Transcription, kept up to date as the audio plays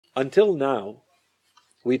Until now,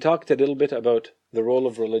 we talked a little bit about the role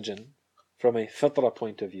of religion from a fitra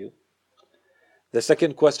point of view. The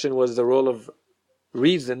second question was the role of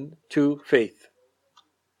reason to faith.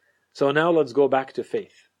 So now let's go back to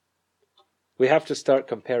faith. We have to start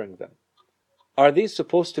comparing them. Are they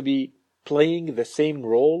supposed to be playing the same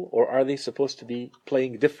role, or are they supposed to be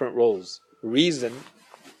playing different roles? Reason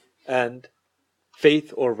and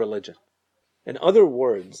faith or religion. In other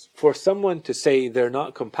words, for someone to say they're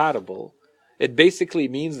not compatible, it basically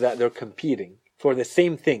means that they're competing for the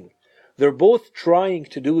same thing. They're both trying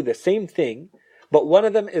to do the same thing, but one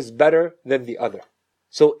of them is better than the other.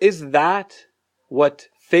 So is that what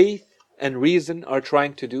faith and reason are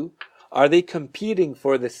trying to do? Are they competing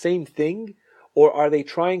for the same thing, or are they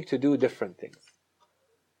trying to do different things?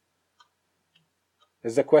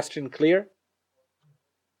 Is the question clear?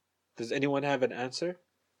 Does anyone have an answer?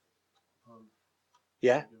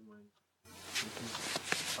 Yeah?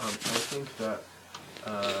 I think that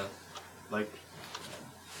like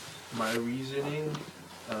my reasoning,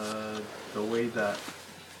 the way that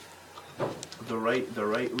the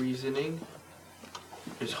right reasoning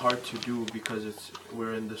is hard to do because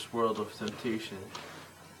we're in this world of temptation.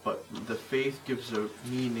 But the faith gives a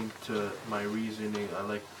meaning to my reasoning. I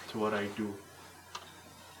like to what I do.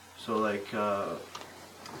 So like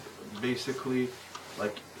basically,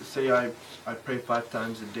 like say I pray 5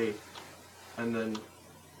 times a day, and then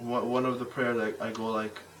one of the prayers I go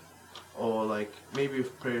like, oh, like maybe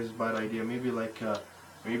if prayer is a bad idea, maybe like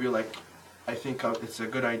I think it's a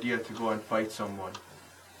good idea to go and fight someone.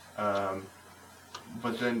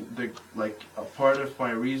 But then a part of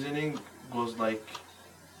my reasoning goes like,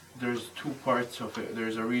 there's 2 parts of it.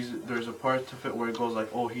 There's a part of it where it goes like,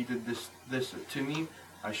 oh, he did this to me,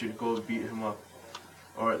 I should go beat him up.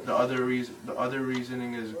 Or the other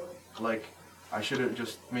reasoning is like, I shouldn't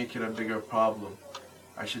just make it a bigger problem.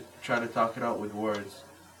 I should try to talk it out with words.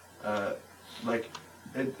 Like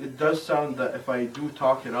it does sound that if I do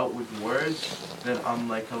talk it out with words, then I'm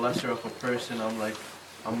like a lesser of a person.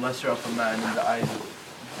 I'm lesser of a man in the eyes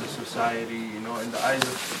of the society, you know, in the eyes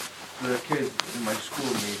of the kids in my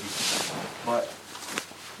school maybe. But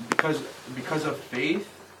because of faith,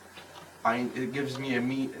 it gives me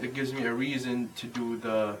a reason to do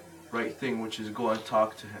the right thing, which is go and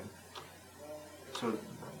talk to him. So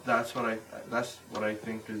that's what I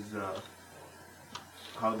think is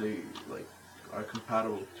how they like are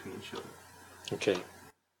compatible between each other. Okay.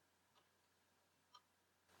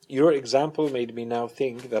 Your example made me now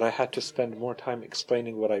think that I had to spend more time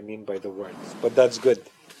explaining what I mean by the words. But that's good,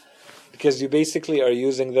 because you basically are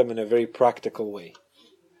using them in a very practical way.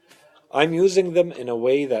 I'm using them in a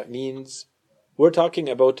way that means we're talking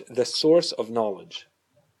about the source of knowledge.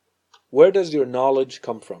 Where does your knowledge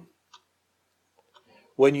come from?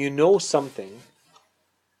 When you know something,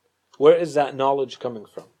 where is that knowledge coming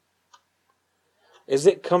from? Is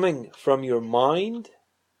it coming from your mind?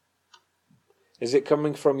 Is it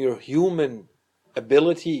coming from your human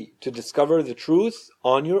ability to discover the truth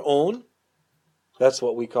on your own? That's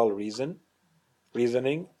what we call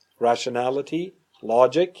reasoning, rationality,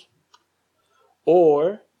 logic.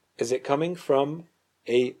 Or is it coming from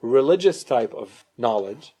a religious type of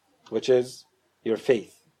knowledge, which is your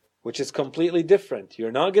faith, which is completely different?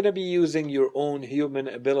 You're not going to be using your own human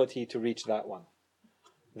ability to reach that one.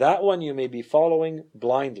 That one you may be following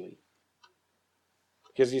blindly.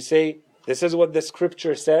 Because you say, this is what the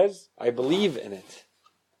scripture says, I believe in it.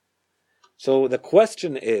 So the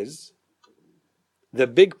question is, the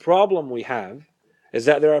big problem we have is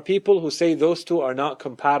that there are people who say those two are not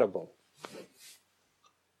compatible.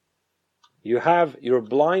 You have your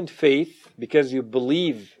blind faith because you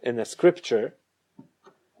believe in the scripture,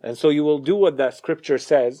 and so you will do what that scripture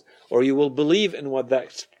says, or you will believe in what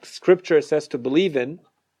that scripture says to believe in,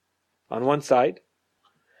 on one side.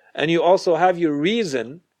 And you also have your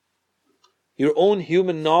reason, your own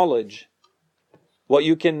human knowledge, what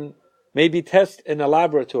you can maybe test in a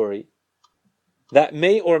laboratory, that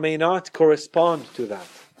may or may not correspond to that.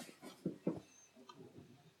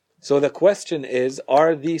 So the question is,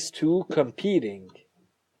 are these two competing?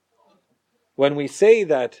 When we say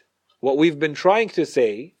that, what we've been trying to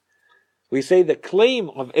say, we say the claim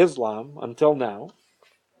of Islam until now,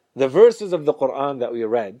 the verses of the Quran that we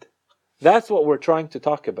read, that's what we're trying to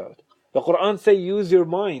talk about. The Quran say use your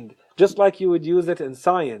mind, just like you would use it in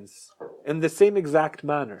science, in the same exact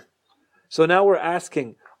manner. So now we're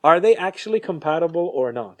asking, are they actually compatible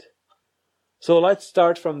or not? So let's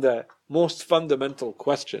start from the most fundamental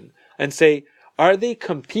question and say, are they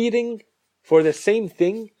competing for the same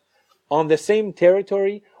thing on the same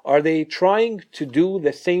territory? Are they trying to do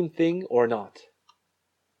the same thing or not?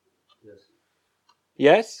 Yes.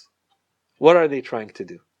 Yes? What are they trying to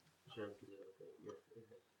do?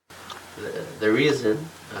 The reason,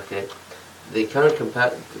 okay, they kind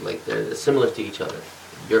of like they're similar to each other.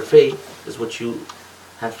 Your faith is what you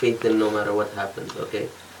have faith in no matter what happens, okay?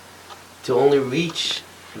 To only reach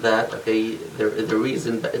that, okay, the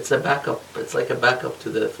reason, it's a backup, it's like a backup to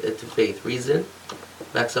faith. Reason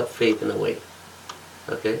backs up faith in a way,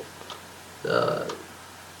 okay?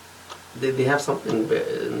 They have something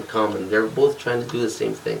in common. They're both trying to do the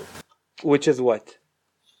same thing. Which is what?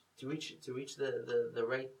 To reach the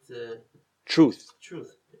right Truth.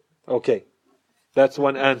 truth. Okay. That's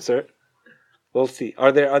one answer. We'll see.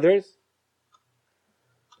 Are there others?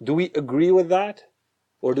 Do we agree with that?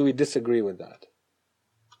 Or do we disagree with that?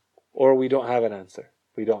 Or we don't have an answer.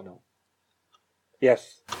 We don't know.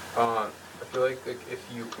 Yes. I feel like if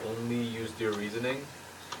you only used your reasoning,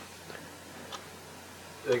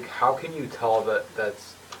 like how can you tell that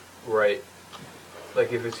that's right?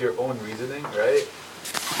 Like if it's your own reasoning, right?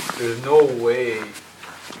 There's no way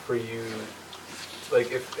for you,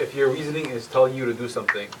 like if your reasoning is telling you to do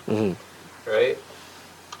something, right?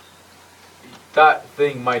 That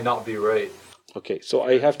thing might not be right. Okay, so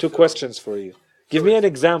I have two questions for you. Give me an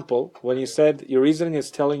example when you said your reasoning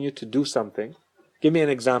is telling you to do something. Give me an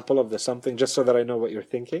example of the something just so that I know what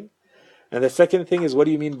you're thinking. And the second thing is, what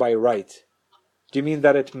do you mean by right? Do you mean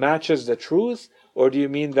that it matches the truth, or do you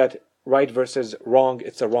mean that right versus wrong,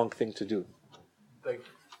 it's a wrong thing to do? Like,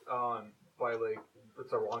 by like,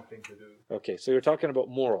 it's a wrong thing to do. Okay, so you're talking about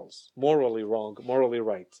morals. Morally wrong, morally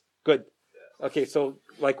right. Good. Okay, so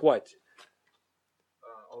like what?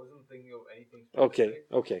 I wasn't thinking of anything Okay,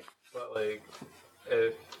 specific. okay. But like,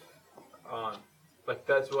 if, like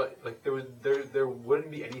that's what, like there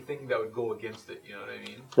wouldn't be anything that would go against it. You know what I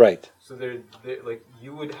mean? Right. So there like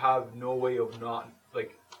you would have no way of not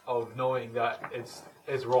like of knowing that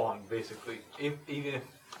it's wrong basically. Even if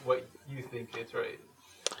what you think it's right,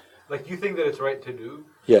 like you think that it's right to do.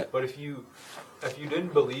 Yeah. But if you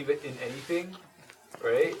didn't believe it in anything,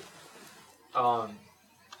 right?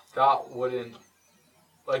 That wouldn't,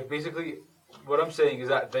 like basically what I'm saying is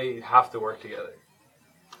that they have to work together.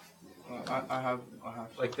 I have.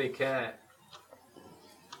 Like they can't.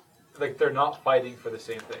 Like they're not fighting for the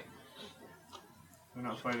same thing. They're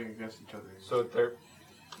not fighting against each other. So they're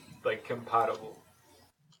like compatible.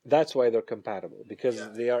 That's why they're compatible, because Yeah.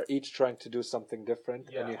 they are each trying to do something different,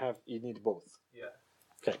 and Yeah. you need both. Yeah.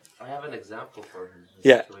 Okay. I have an example for the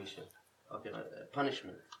Yeah. situation. Okay,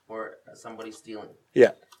 punishment for somebody stealing.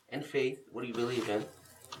 Yeah. In faith, what do you believe in?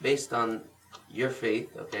 Based on your faith,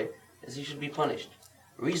 okay, is he should be punished.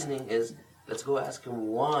 Reasoning is, let's go ask him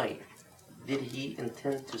why did he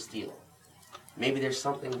intend to steal? Maybe there's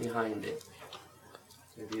something behind it.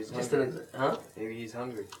 Maybe he's Just hungry. huh? Maybe he's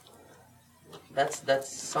hungry. That's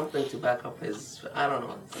something to back up his. I don't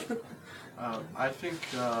know. I think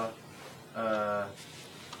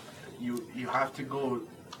you have to go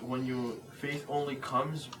when faith only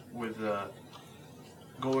comes with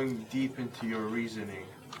going deep into your reasoning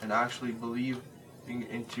and actually believing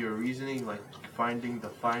into your reasoning, like finding the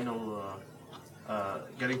final,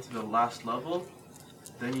 getting to the last level.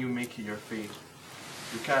 Then you make it your faith.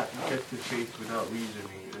 You can't get to faith without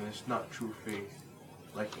reasoning, and it's not true faith.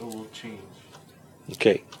 Like it will change.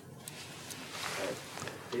 Okay.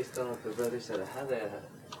 Based on what the brother said, I had a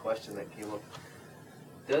question that came up.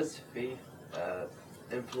 Does faith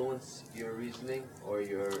influence your reasoning or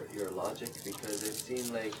your logic? Because it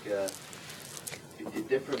seems like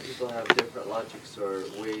different people have different logics or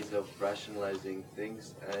ways of rationalizing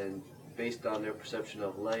things, and based on their perception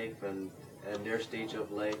of life and their stage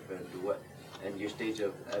of life and your stage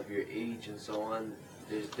of your age and so on,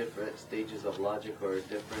 there's different stages of logic or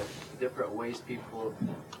different ways people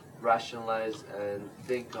rationalize and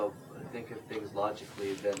think of things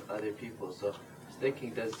logically than other people. So I was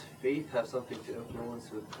thinking, does faith have something to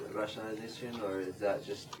influence with rationalization, or is that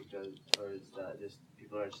just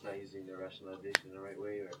people are just not using their rationalization the right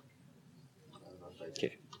way, or I don't know if I did.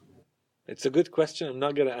 Okay. It's a good question. I'm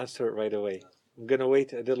not going to answer it right away. I'm going to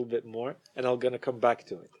wait a little bit more, and I'm going to come back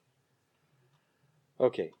to it.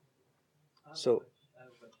 Okay. So,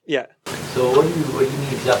 yeah. So what do you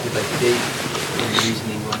mean exactly by faith and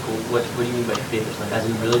reasoning? Like what do you mean by faith? Like as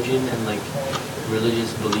in religion and like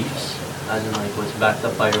religious beliefs, as in like what's backed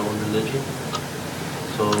up by your own religion.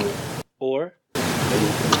 So Or?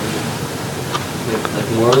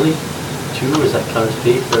 like morally too, or is that kind of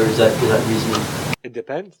faith, or is that reasoning? It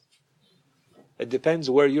depends. It depends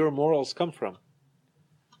where your morals come from.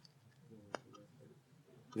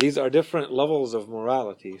 These are different levels of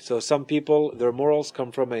morality. So some people, their morals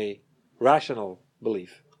come from a rational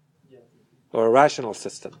belief or a rational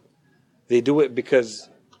system. They do it because,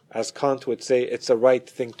 as Kant would say, it's a right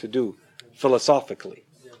thing to do, philosophically.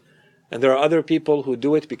 And there are other people who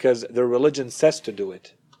do it because their religion says to do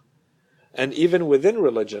it. And even within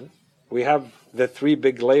religion, we have the three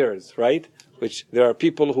big layers, right? Which there are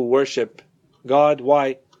people who worship God.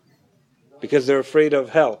 Why? Because they're afraid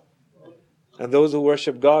of hell. And those who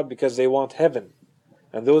worship God because they want heaven.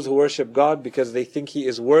 And those who worship God because they think He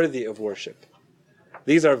is worthy of worship.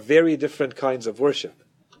 These are very different kinds of worship.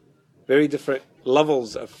 Very different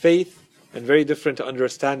levels of faith and very different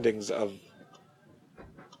understandings of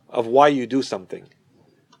why you do something.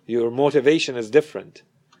 Your motivation is different.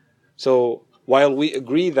 So while we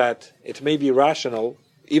agree that it may be rational,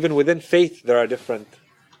 even within faith there are different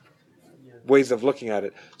ways of looking at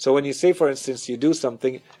it. So when you say, for instance, you do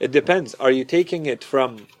something, it depends. Are you taking it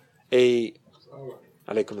from a...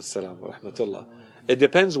 Alaykum assalam wa rahmatullah. It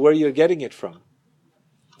depends where you're getting it from.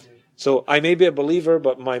 So I may be a believer,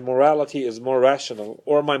 but my morality is more rational,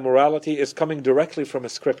 or my morality is coming directly from a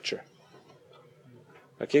scripture.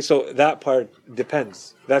 Okay, so that part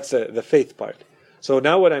depends. That's the faith part. So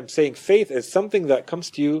now what I'm saying, faith is something that comes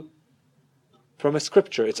to you from a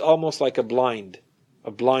scripture. It's almost like a blind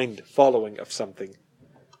following of something.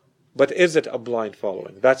 But is it a blind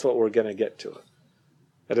following? That's what we're going to get to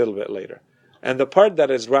a little bit later. And the part that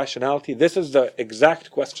is rationality, this is the exact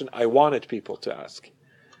question I wanted people to ask.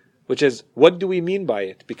 Which is, what do we mean by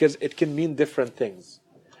it? Because it can mean different things.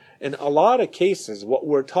 In a lot of cases, what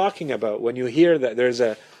we're talking about when you hear that there's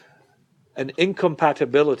an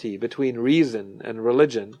incompatibility between reason and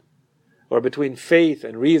religion, or between faith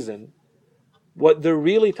and reason, what they're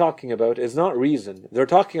really talking about is not reason. They're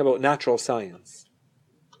talking about natural science.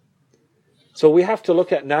 So we have to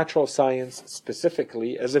look at natural science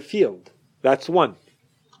specifically as a field. That's one.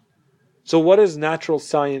 So what is natural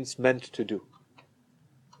science meant to do?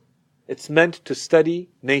 It's meant to study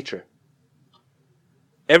nature.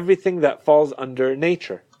 Everything that falls under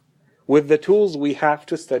nature. With the tools we have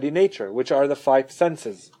to study nature, which are the five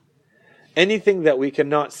senses. Anything that we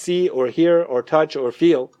cannot see or hear or touch or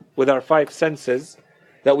feel with our five senses,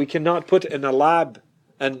 that we cannot put in a lab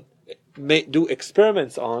and do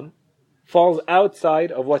experiments on, falls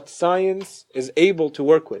outside of what science is able to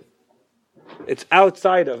work with. It's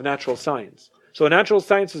outside of natural science. So natural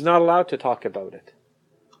science is not allowed to talk about it.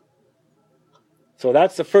 So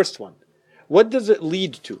that's the first one. What does it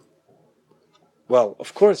lead to? Well,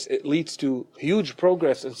 of course, it leads to huge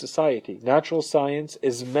progress in society. Natural science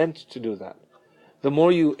is meant to do that. The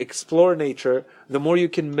more you explore nature, the more you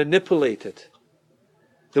can manipulate it.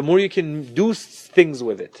 The more you can do things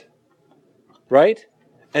with it. Right?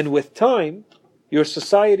 And with time, your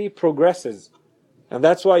society progresses. And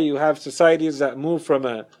that's why you have societies that move from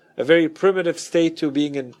a very primitive state to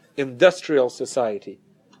being an industrial society.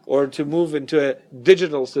 Or to move into a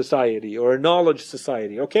digital society or a knowledge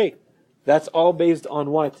society. Okay, that's all based on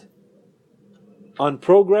what? On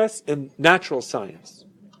progress in natural science.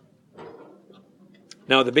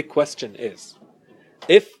 Now the big question is,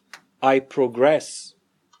 if I progress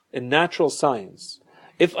in natural science,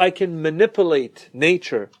 if I can manipulate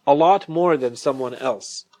nature a lot more than someone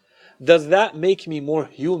else, does that make me more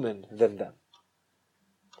human than them?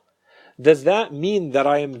 Does that mean that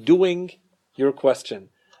I am doing, your question,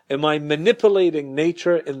 am I manipulating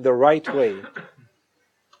nature in the right way?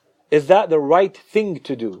 Is that the right thing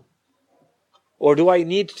to do? Or do I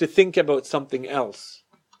need to think about something else?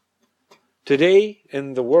 Today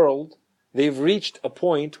in the world, they've reached a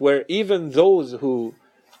point where even those who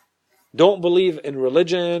don't believe in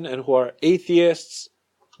religion and who are atheists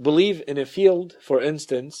believe in a field, for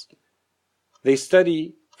instance, they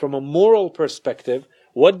study from a moral perspective,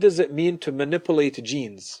 what does it mean to manipulate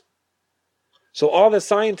genes? So all the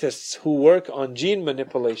scientists who work on gene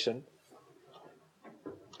manipulation,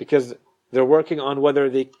 because they're working on whether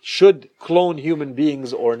they should clone human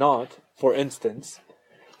beings or not, for instance,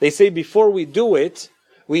 they say before we do it,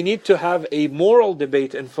 we need to have a moral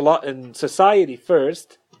debate in society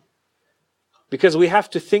first, because we have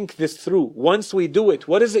to think this through. Once we do it,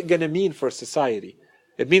 what is it going to mean for society?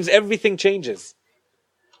 It means everything changes.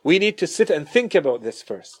 We need to sit and think about this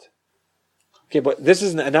first. Okay, but this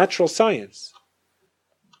is a natural science.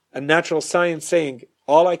 A natural science saying,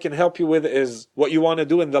 all I can help you with is what you want to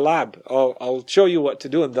do in the lab. I'll show you what to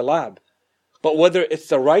do in the lab. But whether it's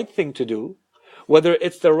the right thing to do, whether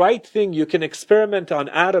it's the right thing, you can experiment on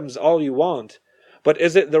atoms all you want, but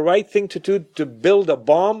is it the right thing to do to build a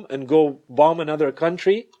bomb and go bomb another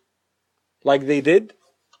country like they did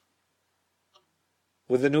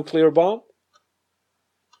with the nuclear bomb?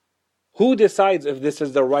 Who decides if this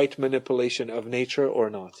is the right manipulation of nature or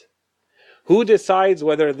not? Who decides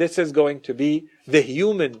whether this is going to be the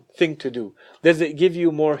human thing to do? Does it give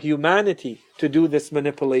you more humanity to do this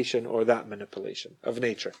manipulation or that manipulation of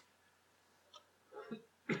nature?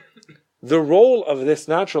 The role of this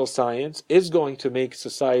natural science is going to make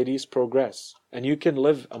societies progress, and you can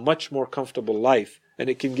live a much more comfortable life, and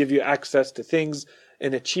it can give you access to things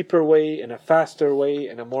in a cheaper way, in a faster way,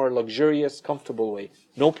 in a more luxurious, comfortable way.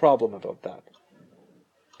 No problem about that.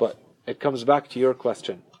 But it comes back to your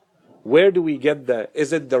question. Where do we get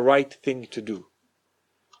is it the right thing to do?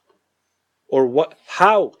 Or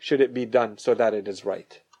how should it be done so that it is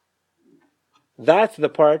right? That's the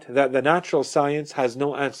part that the natural science has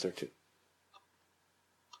no answer to.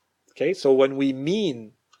 Okay, so when we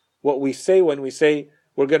mean what we say when we say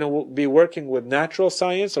we're going to be working with natural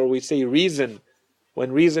science, or we say reason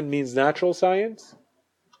when reason means natural science,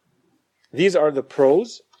 these are the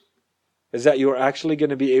pros, is that you're actually going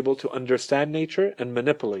to be able to understand nature and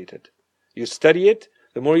manipulate it. You study it,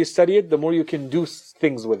 the more you study it, the more you can do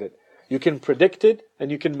things with it. You can predict it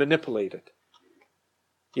and you can manipulate it.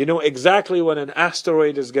 You know exactly when an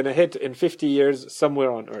asteroid is going to hit in 50 years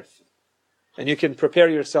somewhere on Earth. And you can prepare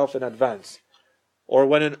yourself in advance. Or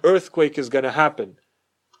when an earthquake is going to happen,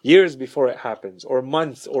 years before it happens, or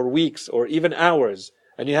months, or weeks, or even hours,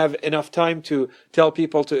 and you have enough time to tell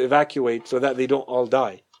people to evacuate so that they don't all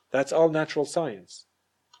die. That's all natural science.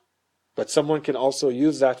 But someone can also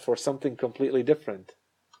use that for something completely different.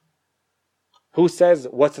 Who says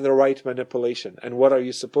what's the right manipulation, and what are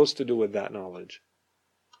you supposed to do with that knowledge?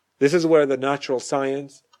 This is where the natural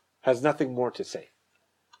science has nothing more to say.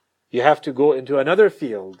 You have to go into another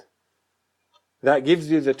field that gives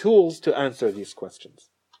you the tools to answer these questions.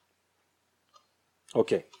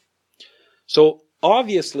 Okay. So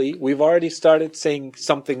obviously, we've already started saying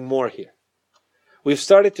something more here. We've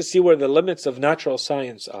started to see where the limits of natural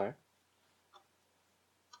science are.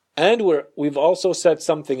 And we've also said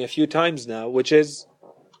something a few times now, which is,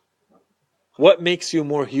 what makes you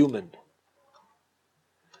more human?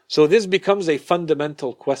 So this becomes a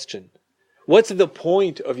fundamental question. What's the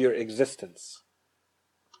point of your existence?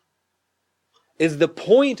 Is the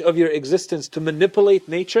point of your existence to manipulate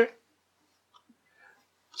nature?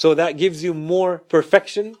 So that gives you more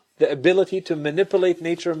perfection, the ability to manipulate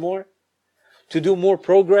nature more? To do more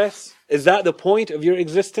progress? Is that the point of your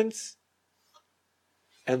existence?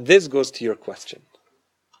 And this goes to your question.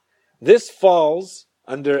 This falls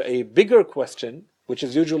under a bigger question, which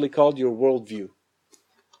is usually called your worldview.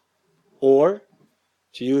 Or,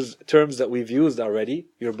 to use terms that we've used already,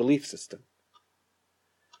 your belief system.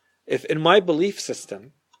 If in my belief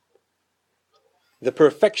system, the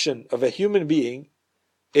perfection of a human being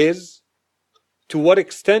is to what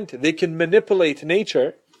extent they can manipulate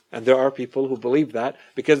nature, and there are people who believe that,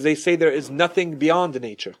 because they say there is nothing beyond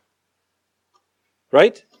nature.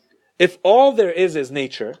 Right? If all there is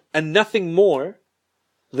nature, and nothing more,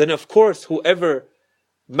 then of course whoever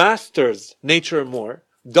masters nature more,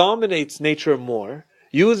 dominates nature more,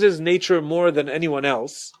 uses nature more than anyone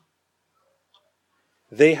else,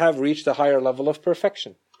 they have reached a higher level of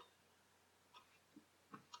perfection.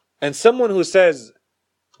 And someone who says,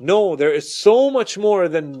 no, there is so much more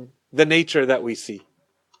than the nature that we see.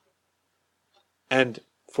 And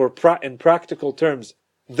in practical terms,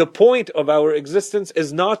 the point of our existence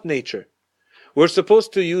is not nature. We're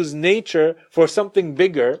supposed to use nature for something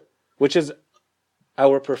bigger, which is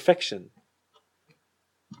our perfection.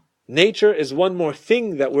 Nature is one more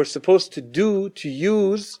thing that we're supposed to do, to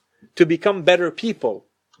use, to become better people.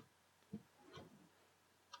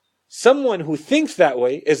 Someone who thinks that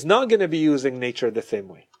way is not going to be using nature the same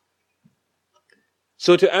way.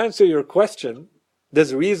 So to answer your question,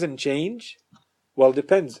 does reason change? Well, it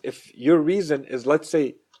depends. If your reason is, let's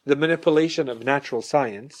say, the manipulation of natural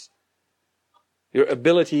science, your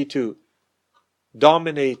ability to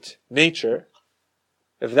dominate nature,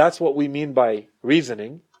 if that's what we mean by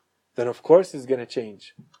reasoning, then of course it's going to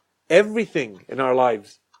change. Everything in our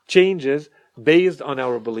lives changes based on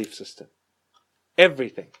our belief system.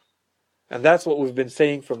 Everything. And that's what we've been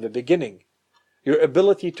saying from the beginning. Your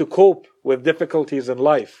ability to cope with difficulties in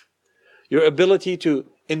life, your ability to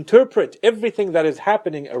interpret everything that is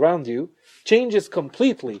happening around you changes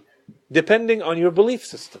completely depending on your belief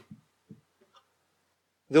system.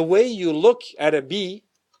 The way you look at a bee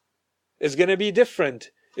is going to be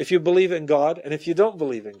different if you believe in God and if you don't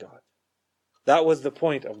believe in God. That was the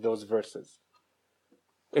point of those verses.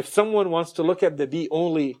 If someone wants to look at the bee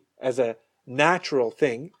only as a natural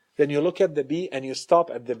thing, then you look at the bee and you stop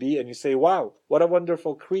at the bee and you say, wow, what a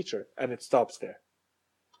wonderful creature, and it stops there.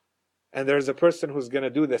 And there's a person who's going to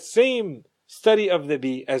do the same study of the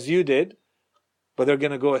bee as you did, but they're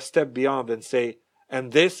going to go a step beyond and say,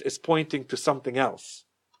 and this is pointing to something else.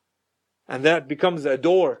 and that becomes a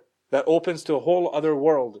door that opens to a whole other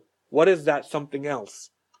world. What is that something else?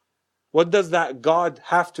 What does that God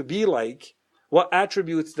have to be like? What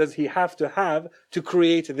attributes does he have to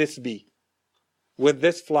create this bee? With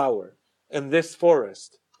this flower, in this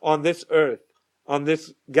forest, on this earth, on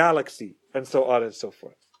this galaxy, and so on and so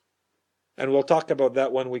forth. And we'll talk about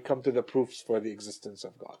that when we come to the proofs for the existence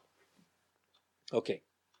of God. Okay.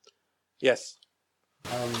 Yes?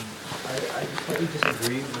 I slightly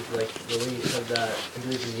disagree with like the way you said that it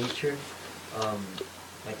lives in nature.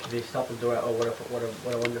 Like they stop the door. Oh,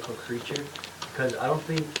 what a wonderful creature. Because I don't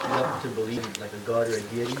think you have to believe in like a god or a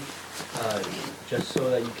deity, just so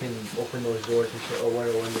that you can open those doors and say, oh, what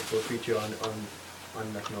a wonderful creature on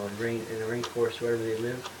like in a rainforest wherever they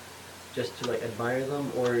live, just to like admire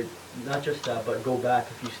them, or not just that, but go back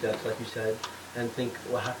a few steps, like you said, and think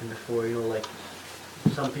what happened before. Like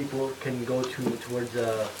some people can go towards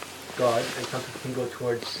God, and some people can go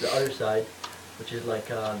towards the other side, which is like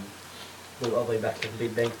go all the way back to the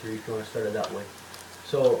Big Bang Theory if you want to start it that way.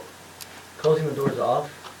 So closing the doors off,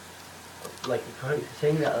 like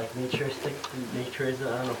saying that like naturism,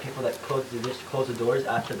 I don't know, people that close the doors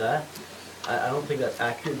after that, I don't think that's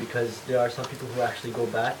accurate, because there are some people who actually go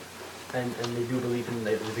back and they do believe in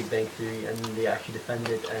the Big Bang Theory, and they actually defend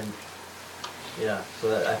it, and yeah, so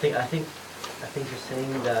that, I think you're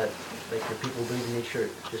saying that like the people believe in nature,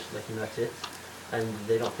 just like that's it, and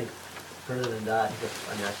they don't think further than that.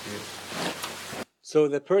 That's inaccurate. So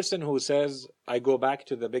the person who says, I go back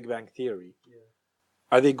to the Big Bang Theory,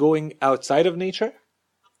 are they going outside of nature?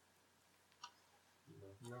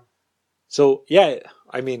 No. So, yeah,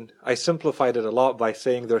 I mean, I simplified it a lot by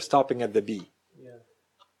saying they're stopping at the bee. Yeah.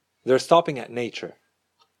 They're stopping at nature.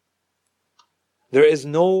 There is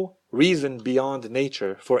no reason beyond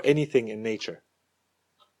nature for anything in nature.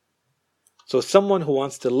 So someone who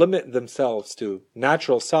wants to limit themselves to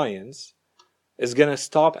natural science is going to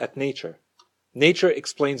stop at nature. Nature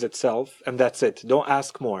explains itself, and that's it. Don't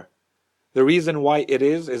ask more. The reason why it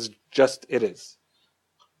is just it is.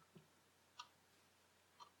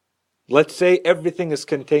 Let's say everything is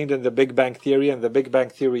contained in the Big Bang Theory, and the Big Bang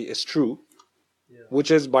Theory is true, which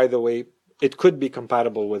is, by the way, it could be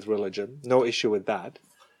compatible with religion. No issue with that.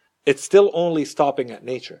 It's still only stopping at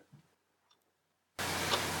nature.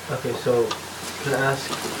 Okay, so can I ask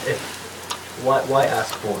why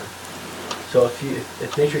ask more? So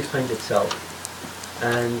if nature explains itself,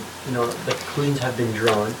 and the conclusions have been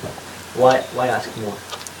drawn, why ask more?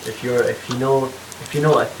 If you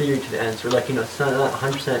know a theory to the answer, it's not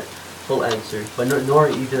 100% full answer, but nor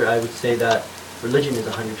either I would say that religion is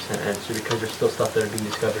 100% answer, because there's still stuff that are being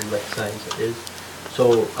discovered like science is.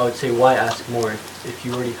 So I would say why ask more if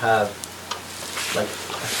you already have like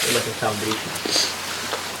a foundation.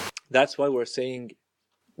 That's why we're saying,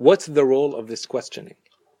 what's the role of this questioning?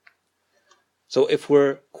 So if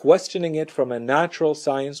we're questioning it from a natural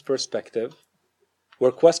science perspective,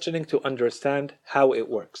 we're questioning to understand how it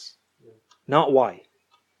works, not why.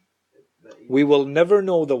 We will never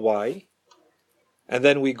know the why, and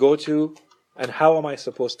then we go to, and how am I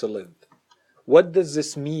supposed to live? What does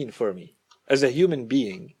this mean for me as a human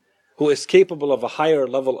being who is capable of a higher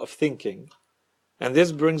level of thinking? And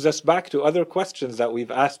this brings us back to other questions that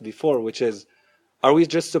we've asked before, which is, are we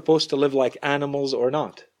just supposed to live like animals or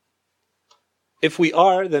not? If we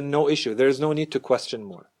are, then no issue. There is no need to question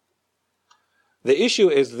more. The issue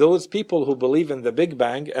is those people who believe in the Big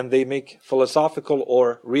Bang and they make philosophical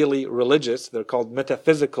or really religious, they're called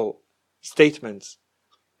metaphysical statements.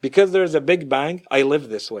 Because there's a Big Bang, I live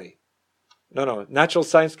this way. No, natural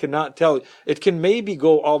science cannot tell you. It can maybe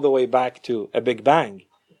go all the way back to a Big Bang.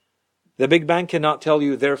 The Big Bang cannot tell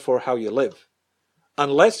you, therefore, how you live.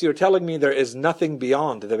 Unless you're telling me there is nothing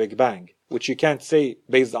beyond the Big Bang, which you can't say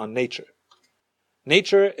based on nature.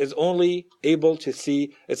 Nature is only able to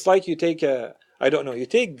see, it's like you take you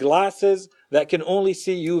take glasses that can only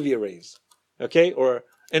see UV rays, okay, or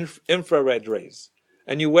infrared rays,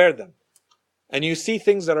 and you wear them, and you see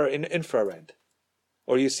things that are in infrared,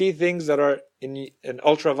 or you see things that are in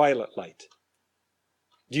ultraviolet light.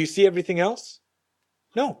 Do you see everything else?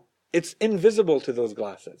 No, it's invisible to those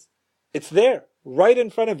glasses. It's there, right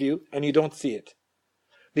in front of you, and you don't see it.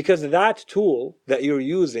 Because that tool that you're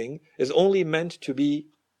using is only meant to be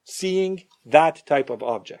seeing that type of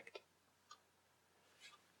object.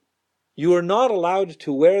 You are not allowed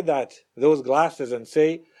to wear those glasses and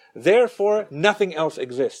say, therefore, nothing else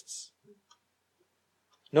exists.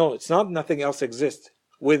 No, it's not nothing else exists.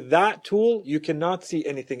 With that tool, you cannot see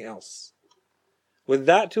anything else. With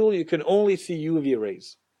that tool, you can only see UV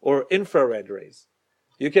rays or infrared rays.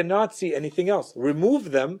 You cannot see anything else.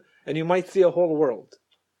 Remove them, and you might see a whole world.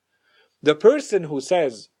 The person who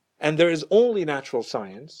says, and there is only natural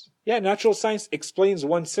science, yeah, natural science explains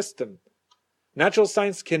one system. Natural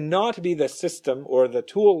science cannot be the system or the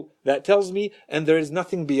tool that tells me and there is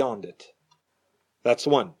nothing beyond it. That's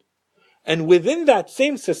one. And within that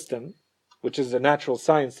same system, which is the natural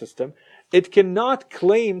science system, it cannot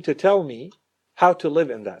claim to tell me how to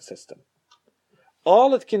live in that system.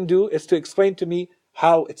 All it can do is to explain to me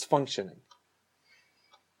how it's functioning.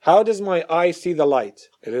 How does my eye see the light?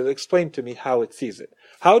 It will explain to me how it sees it.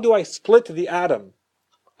 How do I split the atom?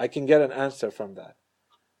 I can get an answer from that.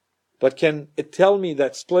 But can it tell me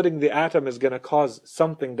that splitting the atom is going to cause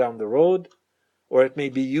something down the road? Or it may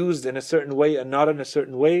be used in a certain way and not in a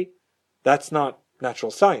certain way? That's not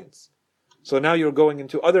natural science. So now you're going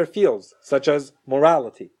into other fields, such as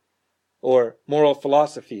morality, or moral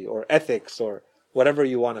philosophy, or ethics, or whatever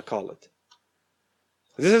you want to call it.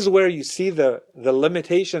 This is where you see the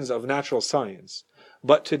limitations of natural science.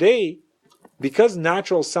 But today, because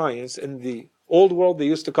natural science, in the old world they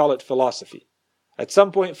used to call it philosophy. At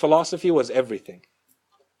some point, philosophy was everything.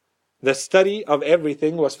 The study of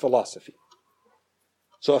everything was philosophy.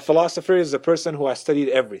 So a philosopher is a person who has studied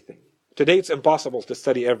everything. Today it's impossible to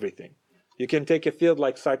study everything. You can take a field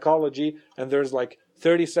like psychology and there's like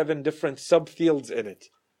 37 different subfields in it.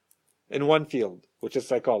 In one field, which is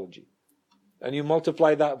psychology. And you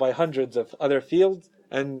multiply that by hundreds of other fields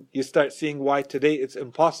and you start seeing why today it's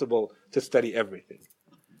impossible to study everything.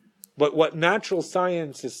 But what natural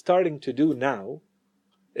science is starting to do now,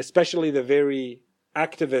 especially the very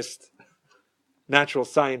activist natural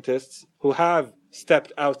scientists who have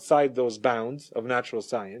stepped outside those bounds of natural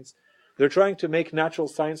science, they're trying to make natural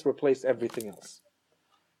science replace everything else.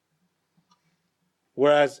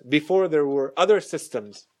 Whereas before there were other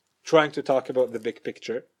systems trying to talk about the big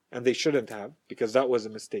picture, and they shouldn't have, because that was a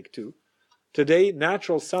mistake too. Today,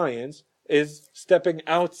 natural science is stepping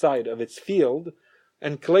outside of its field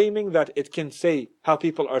and claiming that it can say how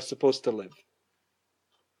people are supposed to live.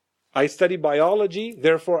 I study biology,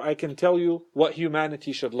 therefore I can tell you what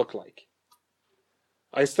humanity should look like.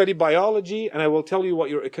 I study biology and I will tell you what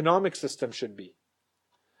your economic system should be.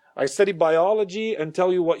 I study biology and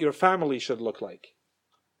tell you what your family should look like.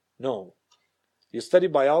 No. You study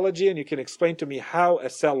biology and you can explain to me how a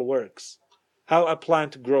cell works, how a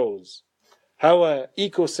plant grows, how an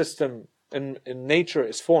ecosystem in nature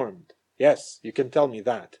is formed. Yes, you can tell me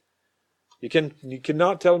that. You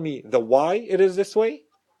cannot tell me the why it is this way.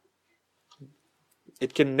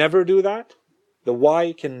 It can never do that. The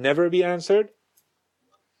why can never be answered.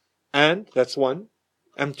 And that's one.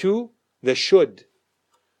 And two, the should.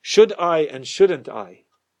 Should I and shouldn't I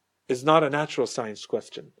is not a natural science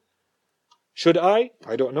question. Should I?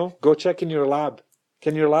 I don't know. Go check in your lab.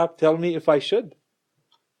 Can your lab tell me if I should?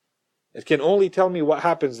 It can only tell me what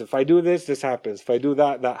happens. If I do this, this happens. If I do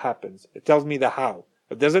that, that happens. It tells me the how.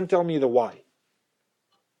 It doesn't tell me the why.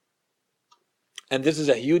 And this is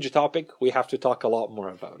a huge topic. We have to talk a lot more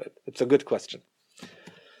about it. It's a good question.